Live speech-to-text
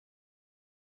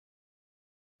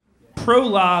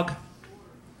Prologue.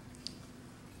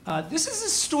 This is a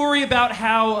story about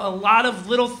how a lot of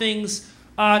little things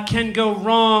can go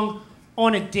wrong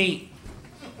on a date.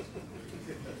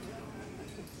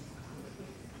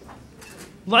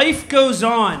 Life goes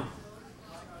on.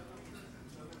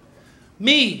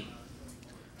 Me,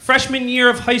 freshman year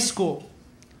of high school.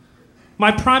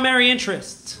 My primary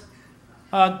interests,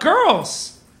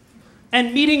 girls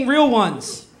and meeting real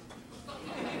ones.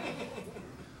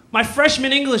 My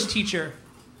freshman English teacher,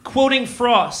 quoting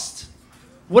Frost.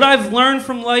 What I've learned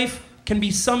from life can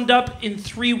be summed up in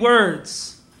 3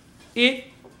 words. It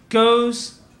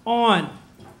goes on.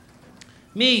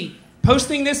 Me,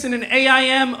 posting this in an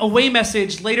AIM away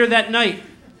message later that night.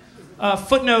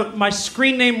 Footnote, my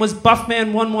screen name was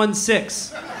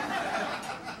Buffman116.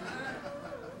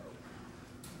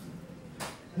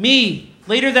 Me,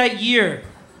 later that year,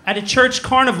 at a church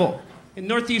carnival in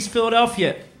Northeast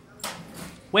Philadelphia,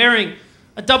 wearing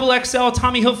a XXL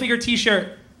Tommy Hilfiger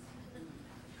t-shirt,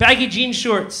 baggy jean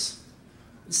shorts,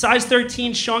 size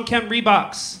 13 Sean Kemp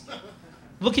Reeboks,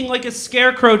 looking like a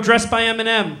scarecrow dressed by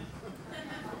Eminem.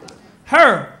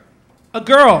 Her, a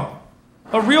girl,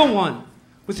 a real one,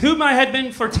 with whom I had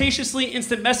been flirtatiously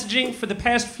instant messaging for the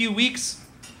past few weeks.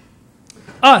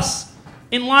 Us,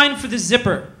 in line for the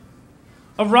zipper,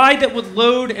 a ride that would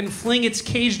load and fling its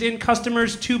caged-in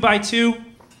customers 2 by 2.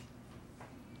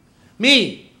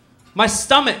 Me, my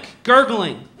stomach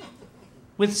gurgling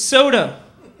with soda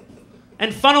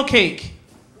and funnel cake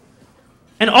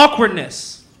and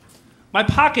awkwardness. My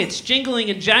pockets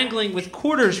jingling and jangling with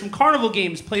quarters from carnival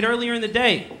games played earlier in the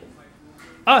day.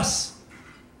 Us,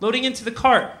 loading into the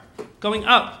cart, going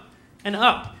up and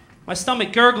up, my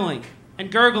stomach gurgling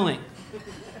and gurgling.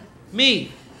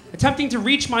 Me, attempting to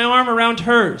reach my arm around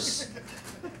hers.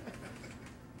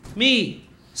 Me,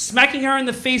 smacking her in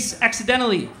the face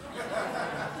accidentally.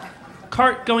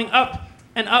 Cart going up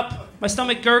and up, my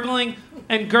stomach gurgling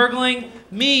and gurgling.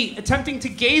 Me, attempting to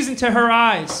gaze into her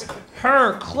eyes.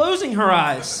 Her, closing her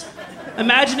eyes,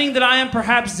 imagining that I am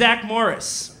perhaps Zach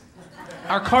Morris.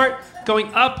 Our cart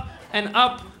going up and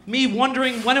up. Me,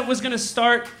 wondering when it was going to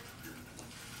start.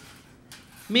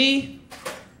 Me,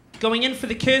 going in for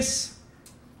the kiss.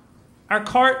 Our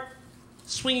cart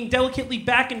swinging delicately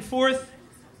back and forth.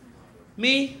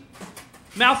 Me,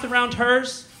 mouth around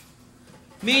hers.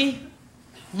 Me,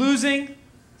 losing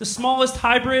the smallest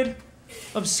hybrid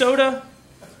of soda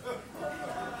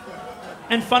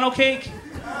and funnel cake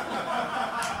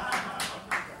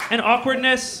and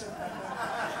awkwardness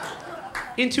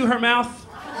into her mouth.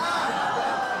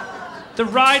 The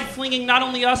ride flinging not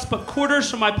only us, but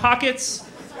quarters from my pockets,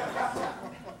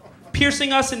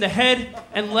 piercing us in the head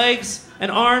and legs and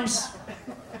arms.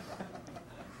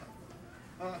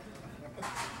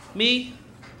 Me,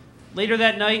 later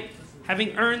that night,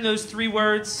 having earned those 3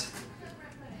 words,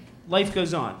 life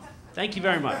goes on. Thank you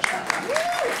very much.